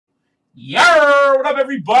Yeah, what up,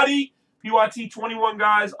 everybody? PYT 21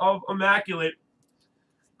 guys of Immaculate.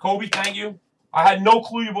 Kobe, thank you. I had no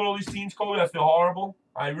clue you bought all these teams, Kobe. I feel horrible.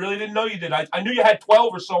 I really didn't know you did. I knew you had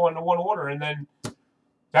 12 or so on the one order, and then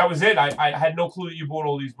that was it. I had no clue that you bought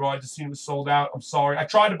all these, bro. I just seen it was sold out. I'm sorry. I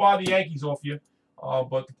tried to buy the Yankees off you,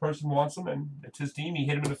 but the person wants them, and it's his team. He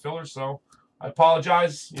hit him in the filler, so I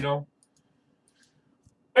apologize. I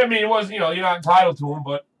mean, it was, you're not entitled to them,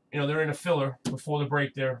 but, they're in a filler before the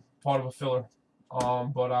break there. Part of a filler.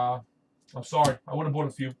 But I'm sorry. I would have bought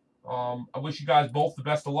a few. I wish you guys both the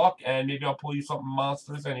best of luck, and maybe I'll pull you something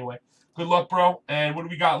monstrous anyway. Good luck, bro. And what do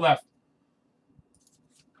we got left?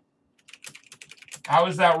 How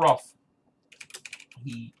is that rough?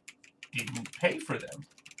 He didn't pay for them.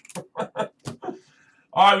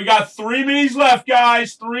 All right, we got 3 minis left,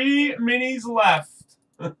 guys. 3 minis left.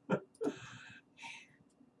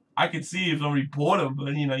 I could see if somebody bought them,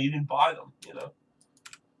 but, you didn't buy them,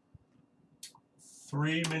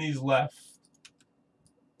 3 minis left.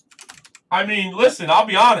 I mean, listen, I'll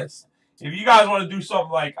be honest. If you guys want to do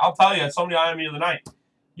something like, I'll tell you, somebody I am the other night,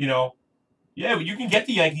 yeah, you can get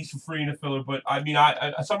the Yankees for free in a filler, but I mean,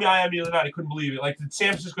 somebody I am the other night, I couldn't believe it. Like the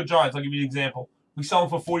San Francisco Giants, I'll give you an example. We sell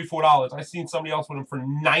them for $44. I seen somebody else with them for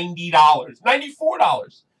 $90,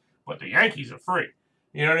 $94. But the Yankees are free.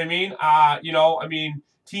 You know what I mean? I mean,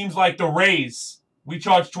 teams like the Rays, we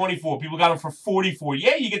charge $24. People got them for $44.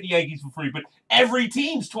 Yeah, you get the Yankees for free, but every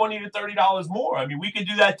team's $20 to $30 more. I mean, we could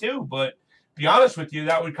do that too, but to be honest with you,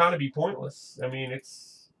 that would kind of be pointless. I mean,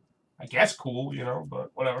 it's, I guess, cool,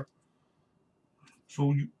 but whatever.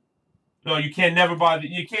 So you can't never buy the,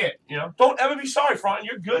 you can't, Don't ever be sorry, Fron.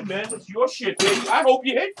 You're good, man. It's your shit, baby. I hope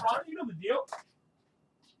you hit, Fron. You know the deal.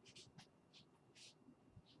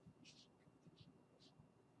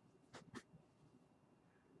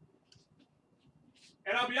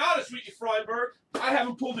 And I'll be honest with you, Freiberg, I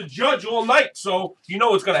haven't pulled a judge all night, so you know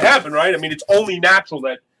what's going to happen, right? I mean, it's only natural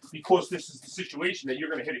that because this is the situation that you're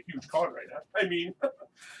going to hit a huge card right now. I mean,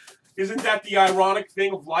 isn't that the ironic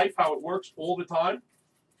thing of life, how it works all the time?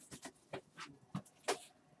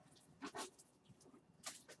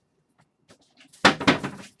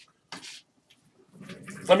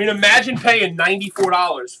 I mean, imagine paying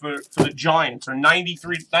 $94 for the Giants or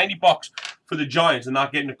 $90 for the Giants and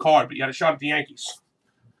not getting a card, but you had a shot at the Yankees.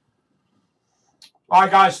 All right,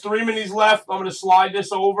 guys, 3 minis left. I'm going to slide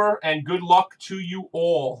this over, and good luck to you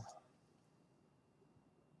all.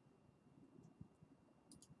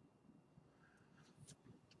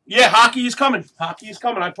 Yeah, hockey is coming. Hockey is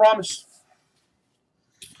coming, I promise.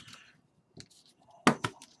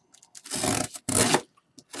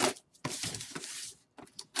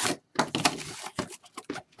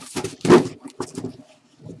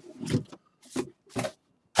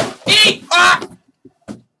 Eat! Ah!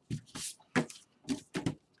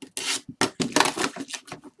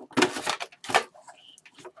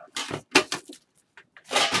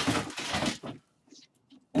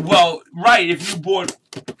 Well, right, if you bought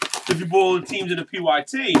all the teams in the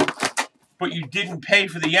PYT, but you didn't pay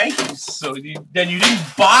for the Yankees, so then you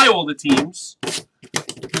didn't buy all the teams.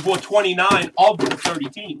 You bought 29 of the 30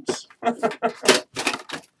 teams.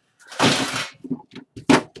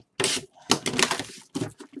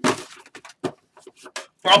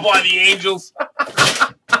 I'll buy the Angels.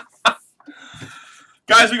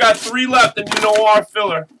 Guys, we got 3 left, and you know our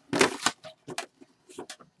filler.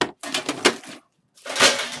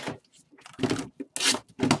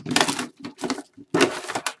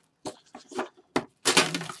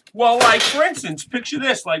 Well, like, for instance, picture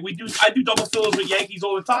this. Like, I do double fillers with Yankees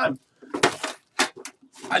all the time.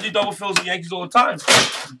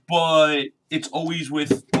 But it's always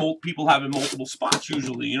with people having multiple spots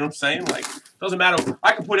usually. You know what I'm saying? Like, doesn't matter.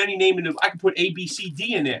 I can put any name in I can put A, B, C,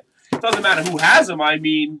 D in there. It doesn't matter who has them. I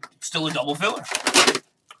mean, it's still a double filler.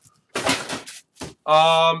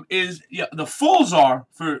 The fulls are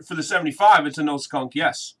for the 75. It's a no skunk,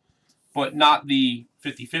 yes, but not the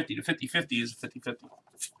 50-50. The 50-50 is 50-50.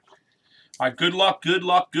 All right, good luck,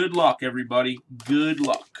 everybody. Good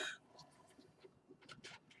luck.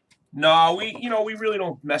 No, we really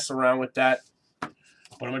don't mess around with that. But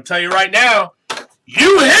I'm going to tell you right now,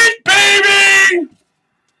 you hit, baby!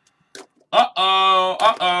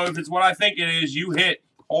 Uh-oh. If it's what I think it is, you hit.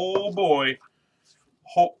 Oh, boy.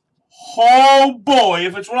 Oh, boy.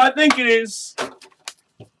 If it's what I think it is.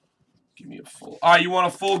 Give me a full. All right, you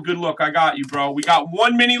want a full? Good look. I got you, bro. We got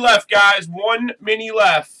 1 mini left, guys. 1 mini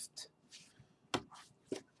left.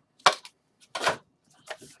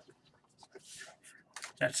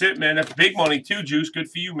 That's it, man. That's big money, too, Juice. Good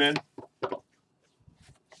for you, man.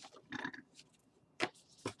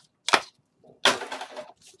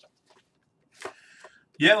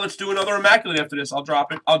 Yeah, let's do another Immaculate after this. I'll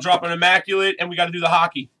drop it. I'll drop an Immaculate, and we got to do the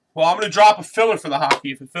hockey. Well, I'm going to drop a filler for the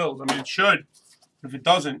hockey if it fills. I mean, it should. If it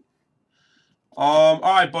doesn't. All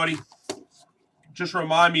right, buddy. Just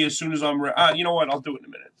remind me as soon as I'm ready. You know what? I'll do it in a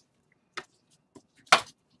minute.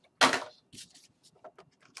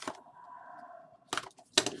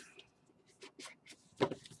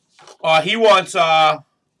 He wants, oh.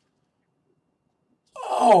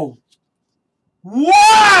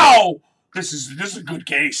 Wow! This is a good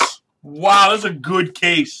case. Wow, this is a good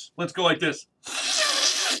case. Let's go like this.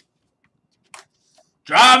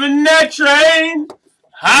 Driving that train.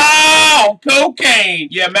 How? Cocaine.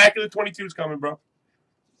 Yeah, Immaculate 22 is coming, bro.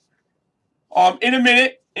 In a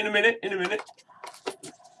minute.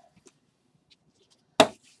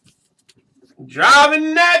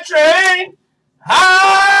 Driving that train.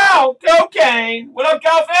 How? Cocaine. What up,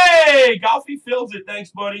 Golfy? Golfy fills it.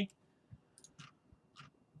 Thanks, buddy.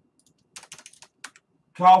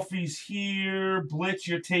 Golfy's here. Blitz,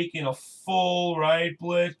 you're taking a full, right,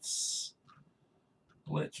 Blitz?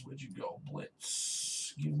 Blitz, where'd you go,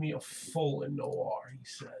 Blitz? Give me a full in Noir, he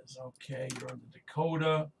says. Okay, you're under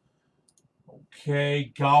Dakota.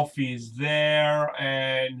 Okay, Golfy is there.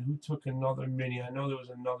 And who took another mini? I know there was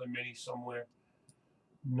another mini somewhere.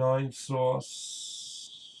 9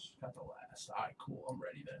 sauce. Got the last. All right, cool. I'm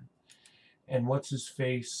ready then. And what's his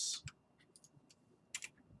face?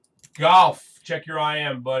 Golf. Check your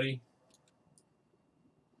IM, buddy.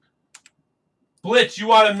 Blitz, you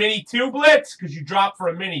want a mini too, Blitz? Because you dropped for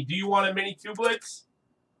a mini. Do you want a mini too, Blitz?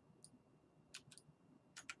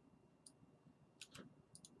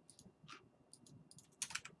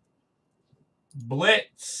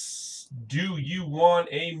 Blitz, do you want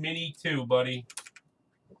a mini too, buddy?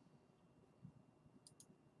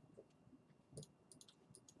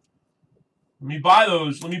 Let me buy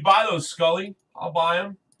those. Let me buy those, Scully. I'll buy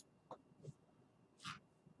them.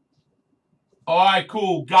 All right,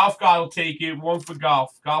 cool. Golf guy will take it. One for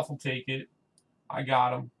Golf. Golf will take it. I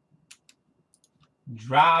got him.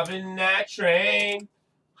 Driving that train,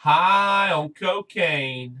 high on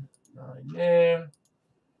cocaine. 9 there.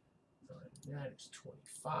 9, that is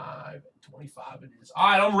 25. 25 it is. All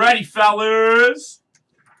right, I'm ready, fellas.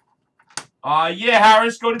 Yeah,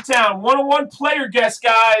 Harris, go to town. 101 player guess,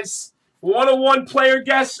 guys. 101 player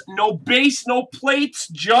guess. No base, no plates,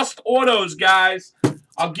 just autos, guys.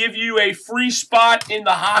 I'll give you a free spot in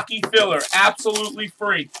the hockey filler. Absolutely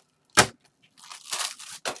free.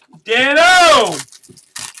 Dano!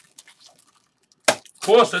 Of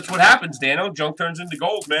course, that's what happens, Dano. Junk turns into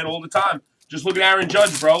gold, man, all the time. Just look at Aaron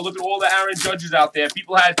Judge, bro. Look at all the Aaron Judges out there.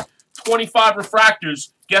 People had 25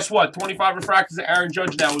 refractors. Guess what? 25 refractors of Aaron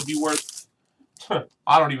Judge now would be worth,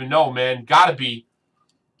 I don't even know, man. Gotta be,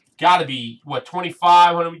 what,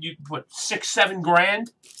 25, what, 6, 7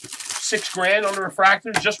 grand? 6 grand on the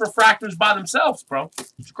refractors? Just refractors by themselves, bro.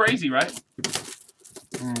 It's crazy, right?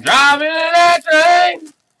 Driving that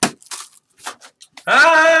train.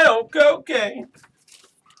 I don't cocaine.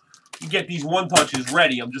 You get these one-touches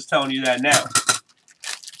ready. I'm just telling you that now.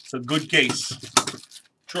 It's a good case.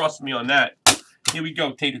 Trust me on that. Here we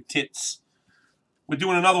go, Tater Tits. We're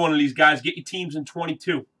doing another one of these guys. Get your teams in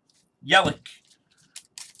 22. Yelich.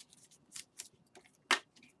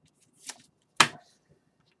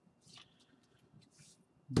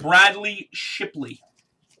 Bradley Shipley.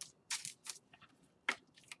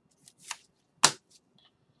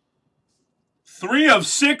 Three of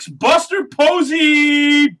 6, Buster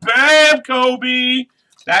Posey. Bam, Kobe.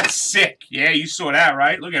 That's sick. Yeah, you saw that,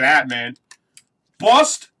 right? Look at that, man.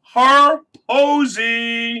 Bust her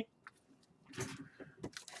Posey.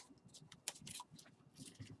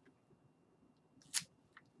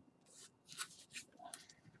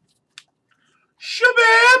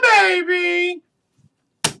 Shabam, baby.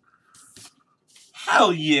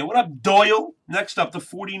 Hell yeah. What up, Doyle? Next up, the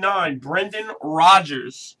 49, Brendan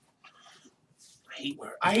Rodgers.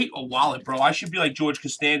 I hate a wallet, bro. I should be like George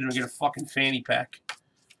Costanza and get a fucking fanny pack.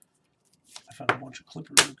 I found a bunch of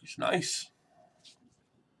Clipper rookies. Nice.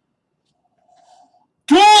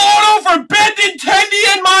 Dual auto for Benintendi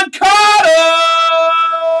and Moncada.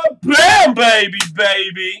 Bam, baby,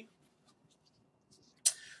 baby.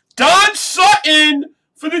 Don Sutton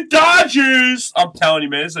for the Dodgers. I'm telling you,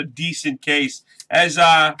 man, it's a decent case. As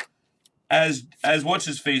what's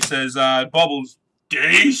his face says, Bubbles,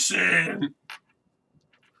 decent.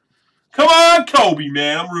 Come on, Kobe,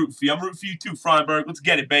 man. I'm rooting for you. I'm rooting for you too, Freiberg. Let's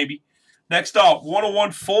get it, baby. Next up,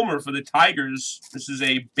 101 Fulmer for the Tigers. This is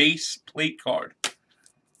a base plate card.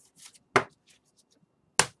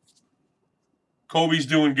 Kobe's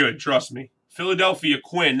doing good, trust me. Philadelphia,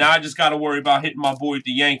 Quinn. Now I just got to worry about hitting my boy at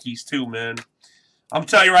the Yankees too, man. I'm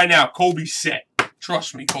telling you right now, Kobe's set.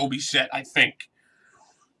 Trust me, Kobe set, I think.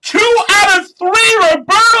 2 out of 3,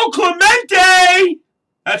 Roberto Clemente!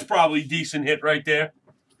 That's probably a decent hit right there.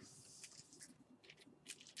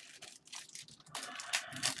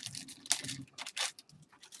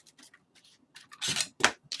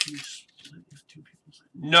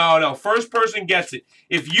 No. First person gets it.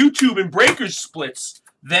 If YouTube and Breakers splits,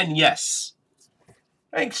 then yes.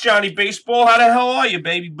 Thanks, Johnny Baseball. How the hell are you,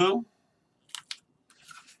 baby boo?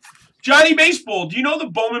 Johnny Baseball, do you know the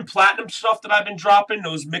Bowman Platinum stuff that I've been dropping?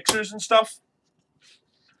 Those mixers and stuff?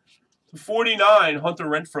 The 49, Hunter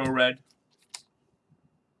Renfroe red.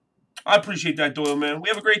 I appreciate that, Doyle, man. We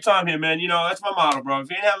have a great time here, man. You know, that's my motto, bro. If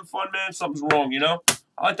you ain't having fun, man, something's wrong, you know?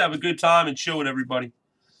 I like to have a good time and chill with everybody.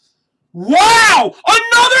 Wow!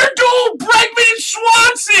 Another duel! Bregman and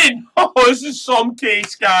Swanson! Oh, this is some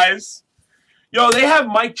case, guys. Yo, they have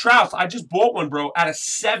Mike Trout. I just bought one, bro, out of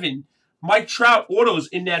 7. Mike Trout autos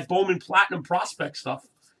in that Bowman Platinum Prospect stuff.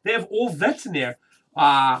 They have all vets in there.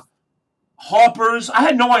 Harper's. I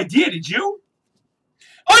had no idea. Did you?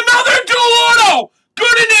 Another dual auto!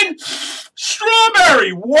 Gooden and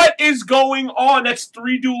Strawberry. What is going on? That's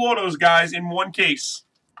 3 dual autos, guys, in one case.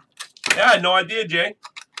 Yeah, I had no idea, Jay.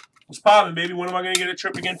 What's poppin', baby? When am I going to get a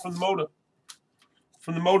trip again from the motor?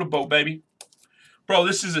 From the motorboat, baby. Bro,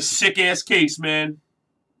 this is a sick-ass case, man.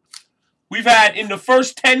 We've had, in the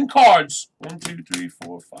first 10 cards, 1, 2, 3,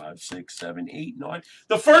 4, 5, 6, 7, 8, 9.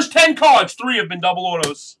 The first 10 cards, 3 have been double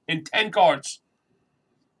autos in 10 cards.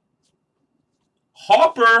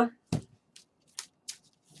 Harper.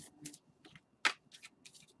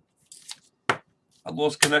 I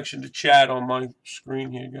lost connection to chat on my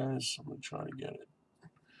screen here, guys. I'm going to try to get it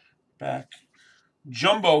back.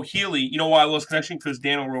 Jumbo Healy. You know why I lost connection? Because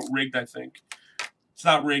Daniel wrote rigged, I think. It's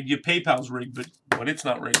not rigged. Your PayPal's rigged, but it's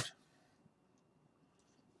not rigged.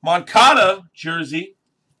 Moncada jersey.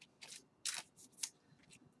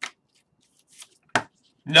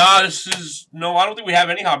 No, this is... No, I don't think we have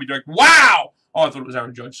any Hobby Direct. Wow! Oh, I thought it was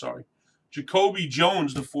Aaron Judge. Sorry. Jacoby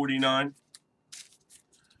Jones, the 49.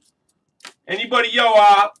 Anybody, yo,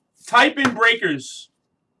 type in breakers.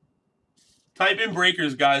 Type in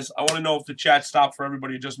breakers, guys. I want to know if the chat stopped for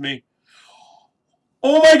everybody or just me.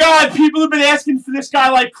 Oh, my God. People have been asking for this guy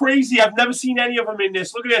like crazy. I've never seen any of them in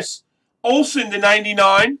this. Look at this. Olsen to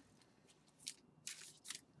 99.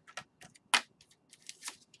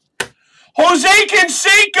 Jose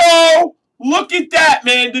Canseco. Look at that,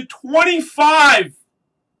 man. The 25.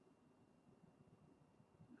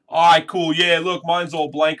 All right, cool. Yeah, look, mine's all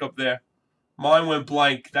blank up there. Mine went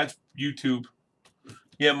blank. That's YouTube.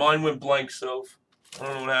 Yeah, mine went blank, so I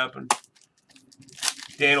don't know what happened.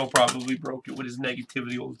 Daniel probably broke it with his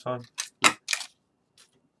negativity all the time.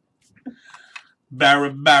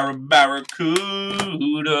 Barracuda.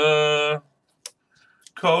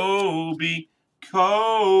 Kobe. Come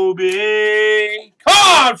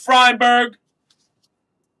on, Freiberg.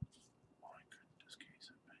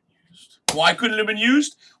 Why couldn't it have been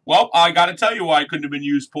used? Well, I got to tell you why it couldn't have been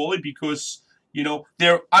used, Paulie, because, you know,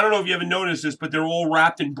 I don't know if you ever noticed this, but they're all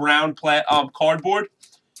wrapped in brown cardboard.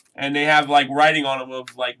 And they have, like, writing on them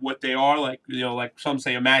of, like, what they are. Like, you know, like, some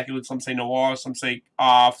say Immaculate, some say Noir, some say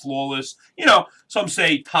Flawless. You know, some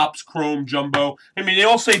say Topps Chrome Jumbo. I mean, they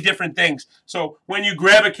all say different things. So, when you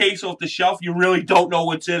grab a case off the shelf, you really don't know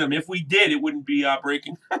what's in them. If we did, it wouldn't be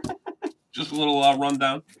breaking. Just a little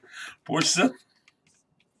rundown. Porcillo.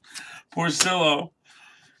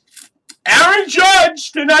 Aaron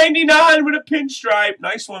Judge to 99 with a pinstripe.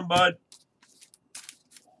 Nice one, bud.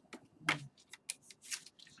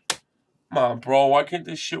 Come on, bro. Why can't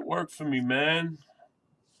this shit work for me, man?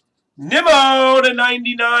 Nimmo to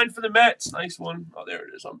 99 for the Mets. Nice one. Oh, there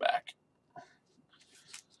it is. I'm back.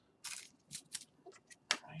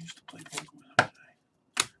 I used to play Pokemon.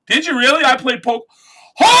 Did you really? I played Pokemon.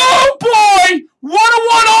 Oh, boy!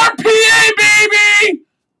 101 RPA, baby!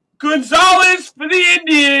 Gonzalez for the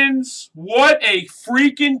Indians. What a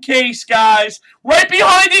freaking case, guys. Right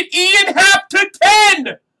behind it, Ian Happ to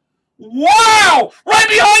 10. Wow! Right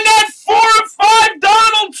behind that, 4 of 5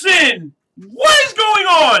 Donaldson. What is going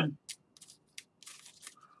on?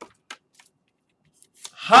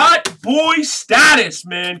 Hot boy status,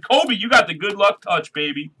 man. Kobe, you got the good luck touch,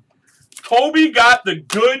 baby. Kobe got the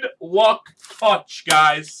good luck touch,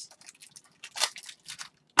 guys.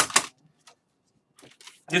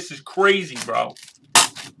 This is crazy, bro.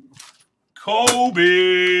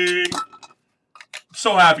 Kobe.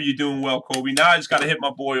 So happy you're doing well, Kobe. Now I just got to hit my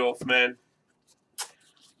boy off, man.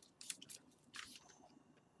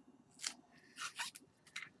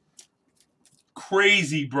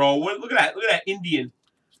 Crazy, bro. Look at that. Look at that Indian.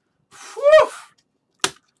 Whew.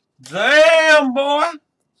 Damn, boy.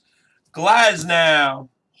 Glasnow.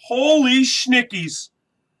 Holy schnickies.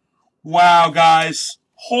 Wow, guys.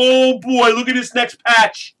 Oh, boy. Look at this next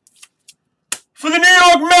patch. For the New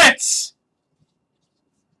York Mets.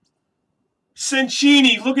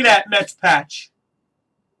 Cencini. Look at that Mets patch.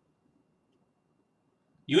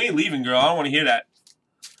 You ain't leaving, girl. I don't want to hear that.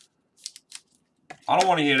 I don't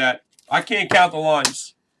want to hear that. I can't count the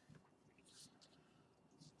lines.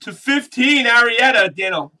 To 15, Arrieta,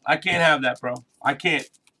 Dano. I can't have that, bro. I can't.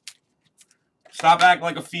 Stop acting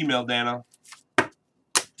like a female, Dano.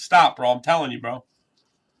 Stop, bro. I'm telling you, bro.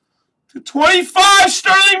 To 25,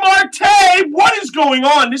 Sterling Marte. What is going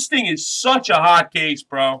on? This thing is such a hot case,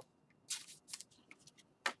 bro.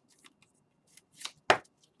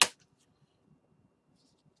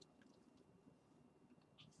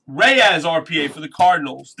 Reyes RPA for the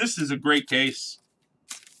Cardinals. This is a great case.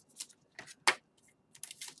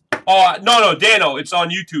 Oh, no, Dano. It's on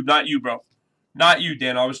YouTube, not you, bro. Not you,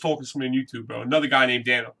 Dano. I was talking to somebody on YouTube, bro. Another guy named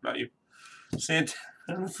Dano, not you.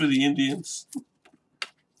 Santana for the Indians.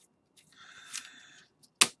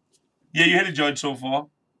 Yeah, you hit a judge so far.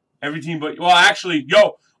 Every team but... Well, actually,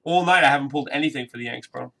 yo, all night I haven't pulled anything for the Yanks,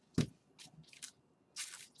 bro.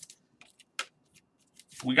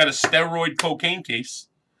 We got a steroid cocaine case.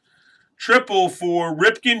 Triple for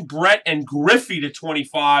Ripken, Brett, and Griffey to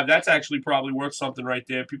 25. That's actually probably worth something right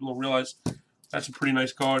there. People don't realize that's a pretty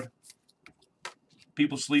nice card.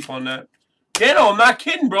 People sleep on that. Dano, I'm not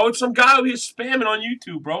kidding, bro. It's some guy over here spamming on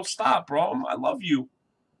YouTube, bro. Stop, bro. I love you.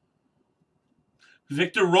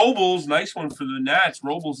 Victor Robles, nice one for the Nats.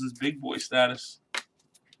 Robles is big boy status.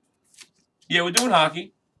 Yeah, we're doing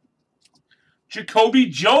hockey. Jacoby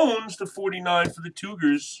Jones to 49 for the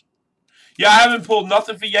Cougars. Yeah, I haven't pulled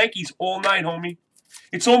nothing for Yankees all night, homie.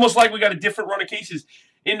 It's almost like we got a different run of cases.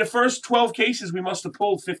 In the first 12 cases, we must have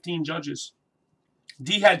pulled 15 judges.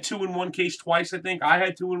 D had 2 in one case twice, I think. I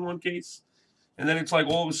had 2 in one case. And then it's like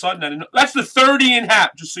all of a sudden, I didn't know. That's the 30 in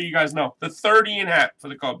hat, just so you guys know. The 30 in hat for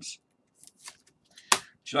the Cubs.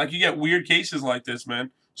 Like, you get weird cases like this,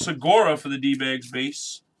 man. Segura for the D-Bags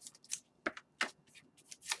base.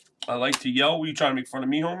 I like to yell. Were you trying to make fun of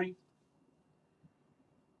me, homie?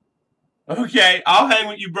 Okay, I'll hang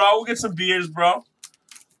with you, bro. We'll get some beers, bro.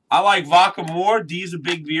 I like vodka more. D's a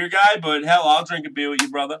big beer guy, but hell, I'll drink a beer with you,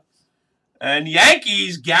 brother. And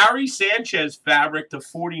Yankees, Gary Sanchez fabric to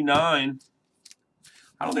 49.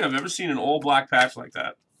 I don't think I've ever seen an all-black patch like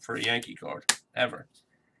that for a Yankee card, ever.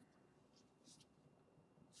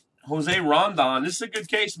 Jose Rondon. This is a good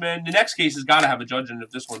case, man. The next case has got to have a judge in it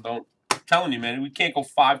if this one don't. I'm telling you, man. We can't go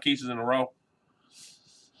 5 cases in a row.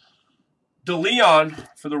 DeLeon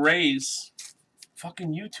for the Rays.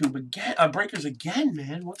 Fucking YouTube again. Breakers again,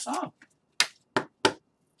 man. What's up?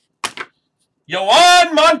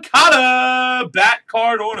 Yoan Moncada. Bat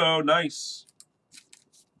card auto. Nice.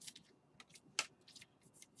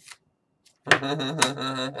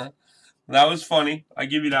 That was funny. I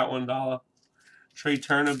give you that $1. Trey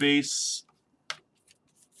Turner base.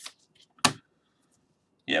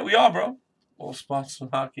 Yeah, we are, bro. All spots from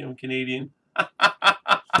hockey. I'm Canadian.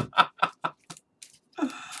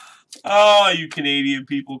 Oh, you Canadian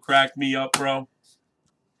people crack me up, bro.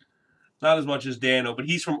 Not as much as Dano, but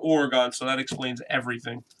he's from Oregon, so that explains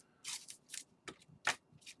everything.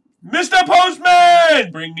 Mr.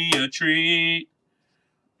 Postman! Bring me a treat.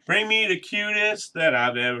 Bring me the cutest that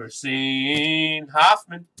I've ever seen.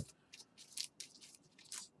 Hoffman.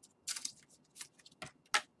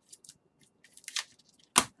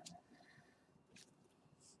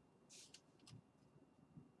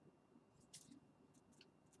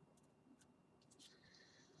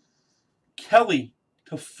 Kelly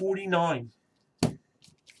to 49.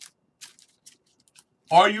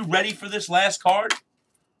 Are you ready for this last card?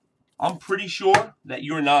 I'm pretty sure that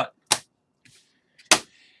you're not.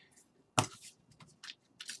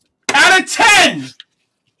 Out of 10!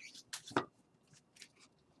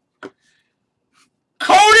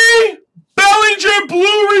 Cody Bellinger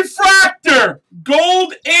Blue Refractor.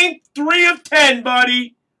 Gold ink 3 of 10,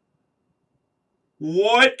 buddy.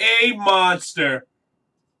 What a monster.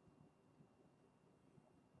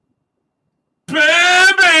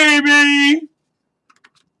 Bam, baby!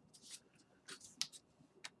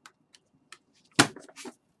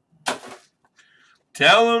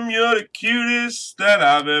 Tell him you're the cutest that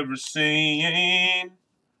I've ever seen.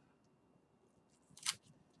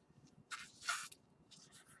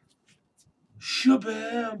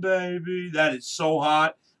 Shabam, baby. That is so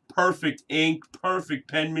hot. Perfect ink, perfect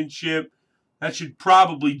penmanship. That should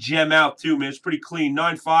probably gem out too, man. It's pretty clean.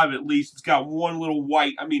 9.5 at least. It's got one little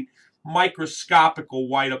white. I mean, microscopical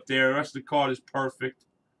white up there. The rest of the card is perfect.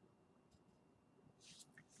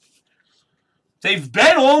 They've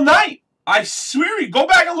been all night. I swear. Go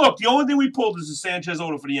back and look. The only thing we pulled is the Sanchez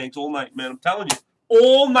Odo for the Yanks all night, man. I'm telling you.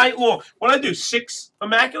 All night long. What did I do? 6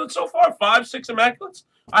 Immaculates so far? 5, 6 Immaculates?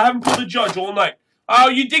 I haven't pulled a Judge all night. Oh,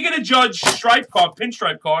 you did get a Judge stripe card,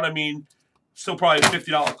 pinstripe card. I mean, still probably a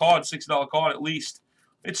 $50 card, $60 card at least.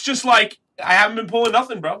 It's just like, I haven't been pulling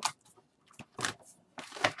nothing, bro.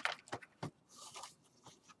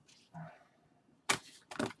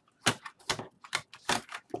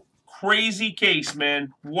 Crazy case,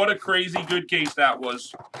 man. What a crazy good case that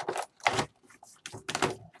was.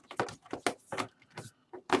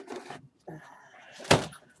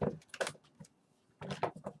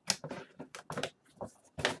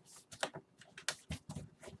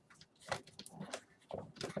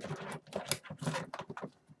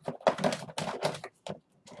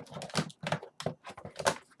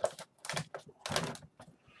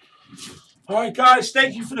 All right, guys.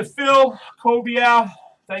 Thank you for the fill. Kobe out.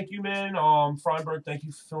 Thank you, man. Freiberg, thank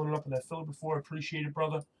you for filling it up in that fill before. Appreciate it,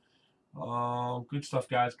 brother. Good stuff,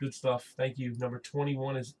 guys. Good stuff. Thank you. Number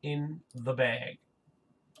 21 is in the bag.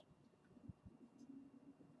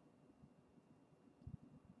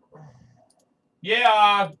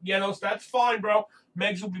 Yeah, that's fine, bro.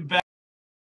 Megs will be back.